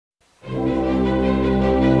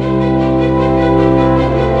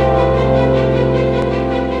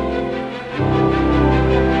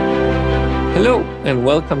and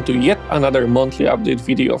welcome to yet another monthly update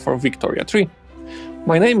video from Victoria 3.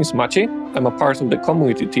 My name is Maciej, I'm a part of the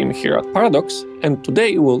community team here at Paradox, and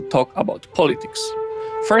today we'll talk about politics.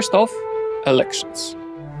 First off, elections.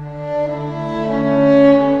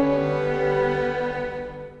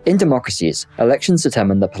 In democracies, elections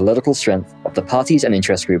determine the political strength of the parties and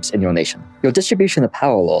interest groups in your nation. Your distribution of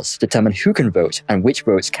power laws determine who can vote and which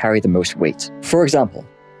votes carry the most weight. For example,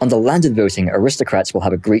 under landed voting, aristocrats will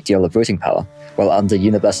have a great deal of voting power, while under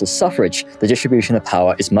universal suffrage, the distribution of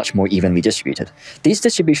power is much more evenly distributed. These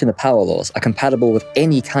distribution of power laws are compatible with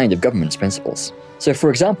any kind of governance principles. So for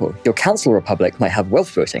example, your council republic might have wealth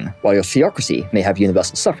voting, while your theocracy may have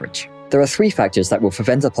universal suffrage. There are three factors that will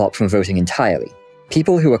prevent a pop from voting entirely.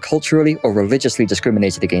 People who are culturally or religiously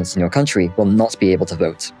discriminated against in your country will not be able to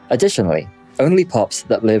vote. Additionally, only pops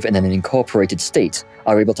that live in an incorporated state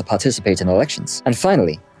are able to participate in elections. And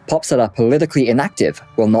finally, pops that are politically inactive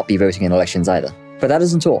will not be voting in elections either. But that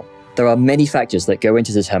isn't all. There are many factors that go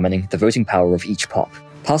into determining the voting power of each pop.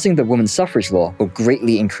 Passing the women's suffrage law will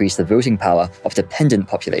greatly increase the voting power of dependent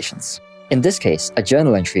populations. In this case, a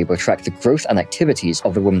journal entry will track the growth and activities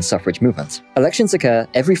of the women's suffrage movement. Elections occur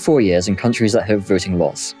every 4 years in countries that have voting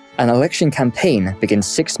laws. An election campaign begins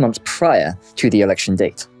 6 months prior to the election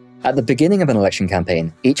date. At the beginning of an election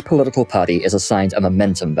campaign, each political party is assigned a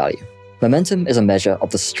momentum value. Momentum is a measure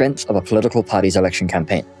of the strength of a political party's election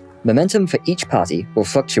campaign. Momentum for each party will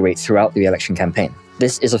fluctuate throughout the election campaign.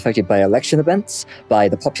 This is affected by election events, by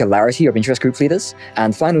the popularity of interest group leaders,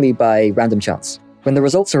 and finally by random chance. When the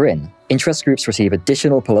results are in, interest groups receive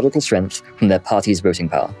additional political strength from their party's voting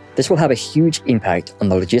power. This will have a huge impact on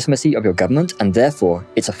the legitimacy of your government and therefore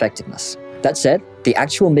its effectiveness. That said, the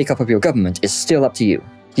actual makeup of your government is still up to you.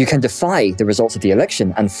 You can defy the results of the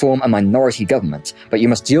election and form a minority government, but you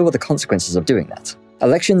must deal with the consequences of doing that.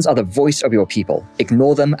 Elections are the voice of your people.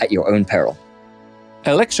 Ignore them at your own peril.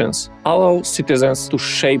 Elections allow citizens to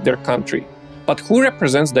shape their country. But who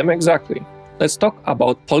represents them exactly? Let's talk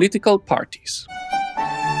about political parties.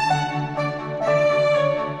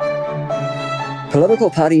 Political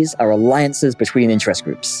parties are alliances between interest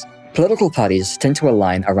groups. Political parties tend to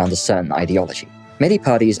align around a certain ideology. Many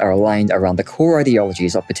parties are aligned around the core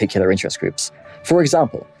ideologies of particular interest groups. For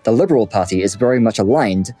example, the Liberal Party is very much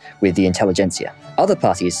aligned with the intelligentsia. Other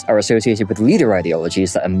parties are associated with leader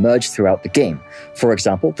ideologies that emerge throughout the game. For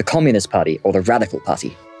example, the Communist Party or the Radical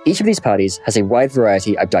Party. Each of these parties has a wide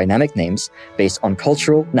variety of dynamic names based on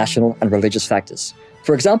cultural, national, and religious factors.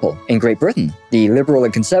 For example, in Great Britain, the Liberal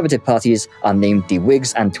and Conservative parties are named the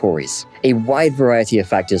Whigs and Tories. A wide variety of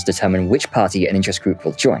factors determine which party an interest group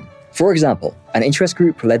will join. For example, an interest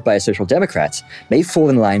group led by a Social Democrat may fall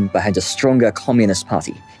in line behind a stronger Communist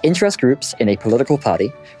Party. Interest groups in a political party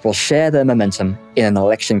will share their momentum in an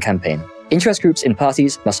election campaign. Interest groups in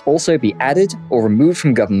parties must also be added or removed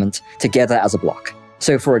from government together as a bloc.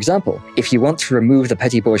 So for example, if you want to remove the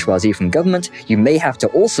petty bourgeoisie from government, you may have to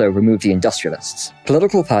also remove the industrialists.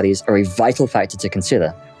 Political parties are a vital factor to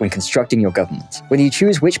consider when constructing your government. When you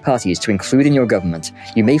choose which parties to include in your government,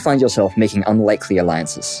 you may find yourself making unlikely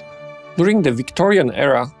alliances. During the Victorian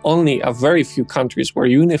era, only a very few countries were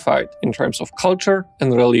unified in terms of culture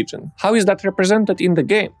and religion. How is that represented in the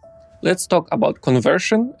game? Let's talk about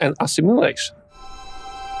conversion and assimilation.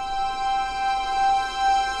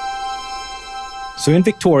 So in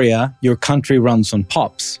Victoria, your country runs on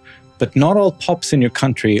pops, but not all pops in your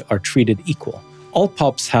country are treated equal. All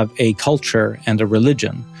pops have a culture and a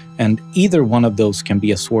religion, and either one of those can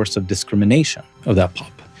be a source of discrimination of that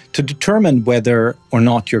pop. To determine whether or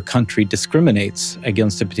not your country discriminates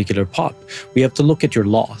against a particular pop, we have to look at your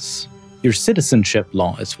laws. Your citizenship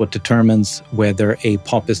law is what determines whether a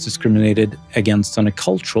pop is discriminated against on a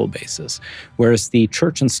cultural basis, whereas the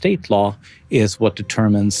church and state law is what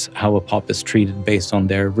determines how a pop is treated based on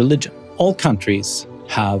their religion. All countries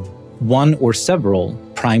have one or several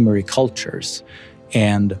primary cultures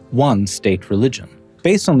and one state religion.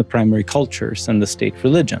 Based on the primary cultures and the state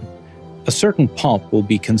religion, a certain pop will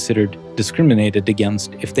be considered discriminated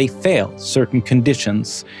against if they fail certain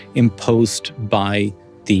conditions imposed by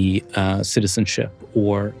the citizenship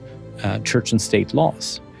or church and state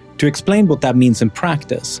laws. To explain what that means in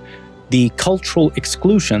practice, the cultural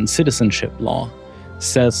exclusion citizenship law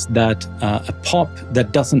says that a pop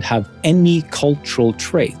that doesn't have any cultural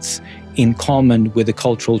traits in common with the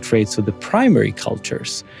cultural traits of the primary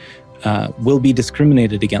cultures will be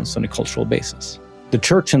discriminated against on a cultural basis. The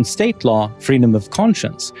church and state law, freedom of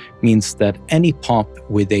conscience, means that any pop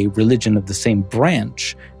with a religion of the same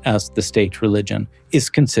branch as the state religion is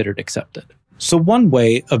considered accepted. So one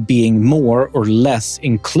way of being more or less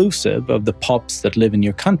inclusive of the pops that live in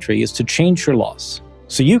your country is to change your laws.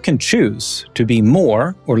 So you can choose to be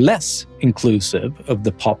more or less inclusive of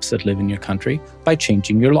the POPs that live in your country by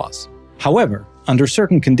changing your laws. However, under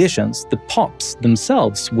certain conditions, the POPs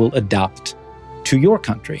themselves will adapt to your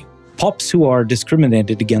country. POPs who are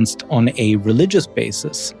discriminated against on a religious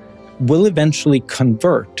basis will eventually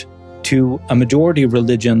convert to a majority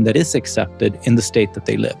religion that is accepted in the state that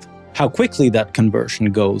they live. How quickly that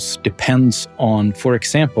conversion goes depends on, for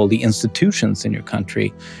example, the institutions in your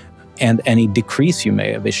country and any decrees you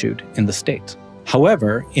may have issued in the state.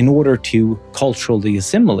 However, in order to culturally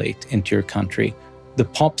assimilate into your country, the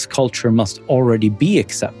POP's culture must already be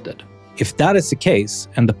accepted. If that is the case,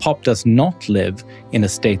 and the POP does not live in a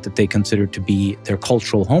state that they consider to be their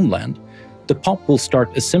cultural homeland, the POP will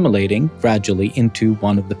start assimilating gradually into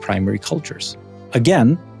one of the primary cultures.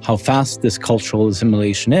 Again, how fast this cultural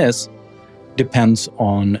assimilation is depends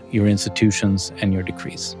on your institutions and your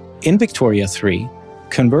decrees. In Victoria 3,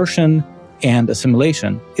 conversion and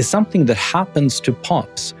assimilation is something that happens to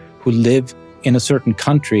POPs who live in a certain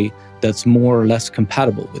country that's more or less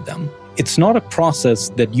compatible with them. It's not a process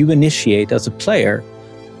that you initiate as a player,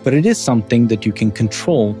 but it is something that you can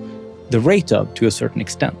control the rate of to a certain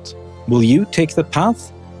extent. Will you take the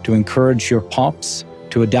path to encourage your POPs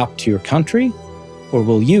to adapt to your country, or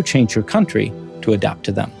will you change your country to adapt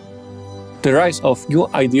to them? The rise of new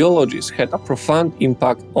ideologies had a profound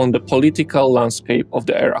impact on the political landscape of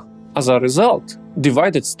the era. As a result,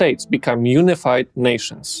 divided states became unified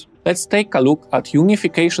nations. Let's take a look at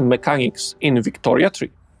unification mechanics in Victoria 3.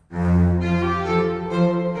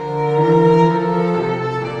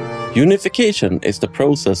 Unification is the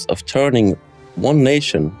process of turning one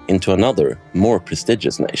nation into another, more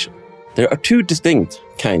prestigious nation. There are two distinct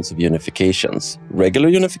kinds of unifications: regular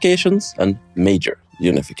unifications and major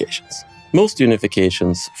unifications. Most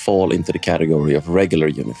unifications fall into the category of regular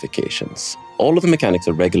unifications. All of the mechanics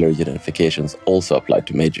of regular unifications also apply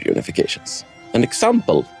to major unifications. An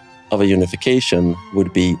example of a unification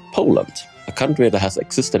would be Poland, a country that has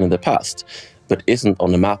existed in the past, but isn't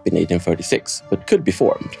on the map in 1836, but could be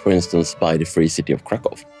formed, for instance, by the Free City of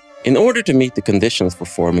Krakow. In order to meet the conditions for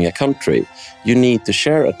forming a country, you need to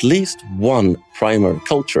share at least one primary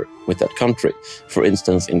culture with that country. For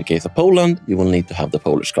instance, in the case of Poland, you will need to have the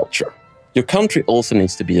Polish culture. Your country also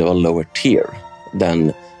needs to be of a lower tier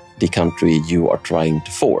than the country you are trying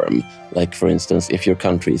to form. Like, for instance, if your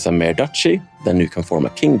country is a mere duchy, then you can form a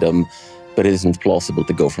kingdom, but it isn't plausible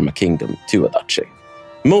to go from a kingdom to a duchy.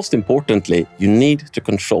 Most importantly, you need to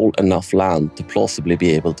control enough land to plausibly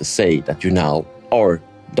be able to say that you now are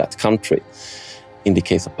that country. In the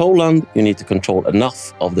case of Poland, you need to control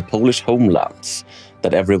enough of the Polish homelands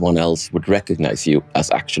that everyone else would recognize you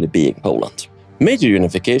as actually being Poland. Major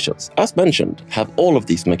unifications, as mentioned, have all of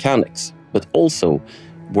these mechanics, but also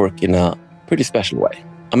work in a pretty special way.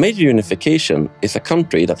 A major unification is a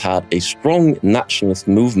country that had a strong nationalist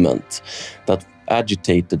movement that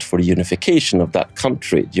agitated for the unification of that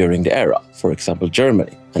country during the era, for example,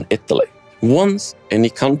 Germany and Italy. Once any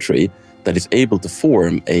country that is able to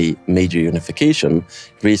form a major unification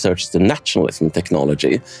researches the nationalism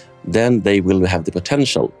technology, then they will have the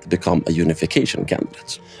potential to become a unification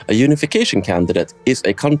candidate. A unification candidate is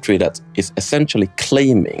a country that is essentially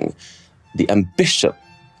claiming the ambition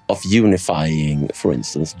of unifying, for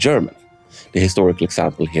instance, Germany. The historical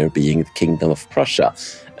example here being the Kingdom of Prussia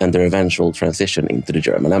and their eventual transition into the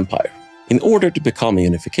German Empire. In order to become a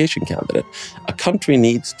unification candidate, a country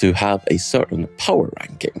needs to have a certain power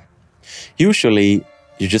ranking. Usually,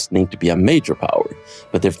 you just need to be a major power.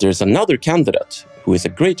 But if there's another candidate who is a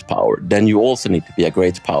great power, then you also need to be a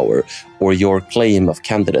great power, or your claim of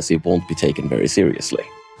candidacy won't be taken very seriously.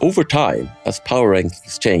 Over time, as power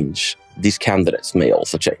rankings change, these candidates may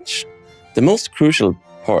also change. The most crucial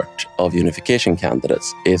part of unification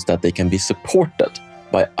candidates is that they can be supported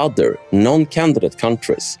by other non-candidate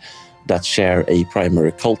countries that share a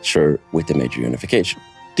primary culture with the major unification.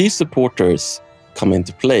 These supporters come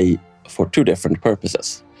into play for two different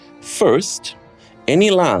purposes. First,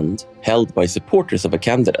 any land held by supporters of a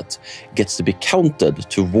candidate gets to be counted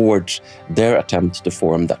towards their attempt to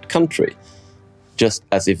form that country, just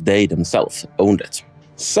as if they themselves owned it.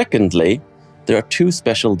 Secondly, there are two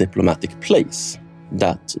special diplomatic plays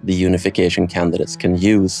that the unification candidates can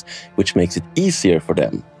use, which makes it easier for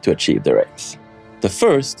them to achieve their aims. The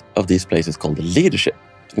first of these plays is called leadership,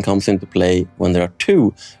 and comes into play when there are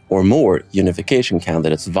two or more unification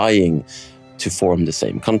candidates vying to form the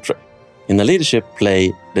same country. In a leadership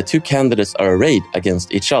play, the two candidates are arrayed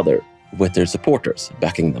against each other with their supporters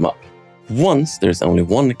backing them up. Once there's only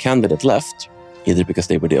one candidate left, either because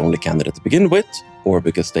they were the only candidate to begin with, or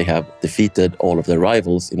because they have defeated all of their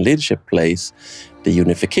rivals in leadership plays, the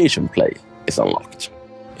unification play is unlocked.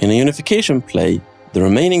 In a unification play, the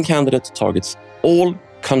remaining candidate targets all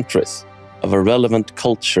countries of a relevant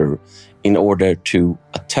culture in order to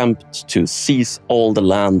attempt to seize all the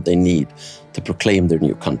land they need to proclaim their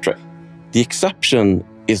new country. The exception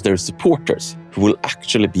is their supporters, who will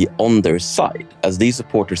actually be on their side, as these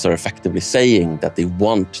supporters are effectively saying that they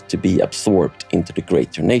want to be absorbed into the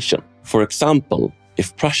greater nation. For example,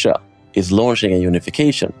 if Prussia is launching a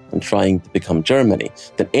unification and trying to become Germany,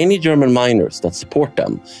 then any German miners that support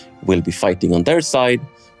them will be fighting on their side,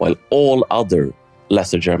 while all other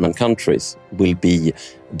lesser German countries will be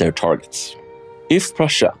their targets. If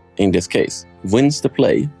Prussia, in this case, wins the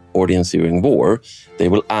play or the ensuing war, they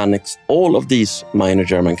will annex all of these minor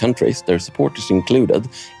German countries, their supporters included,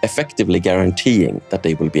 effectively guaranteeing that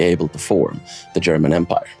they will be able to form the German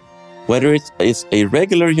Empire. Whether it is a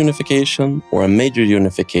regular unification or a major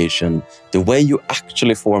unification, the way you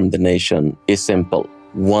actually form the nation is simple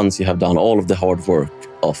once you have done all of the hard work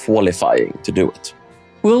of qualifying to do it.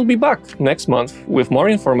 We'll be back next month with more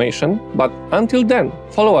information, but until then,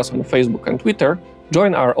 follow us on Facebook and Twitter,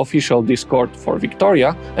 join our official Discord for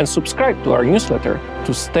Victoria, and subscribe to our newsletter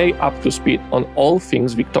to stay up to speed on all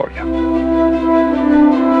things Victoria.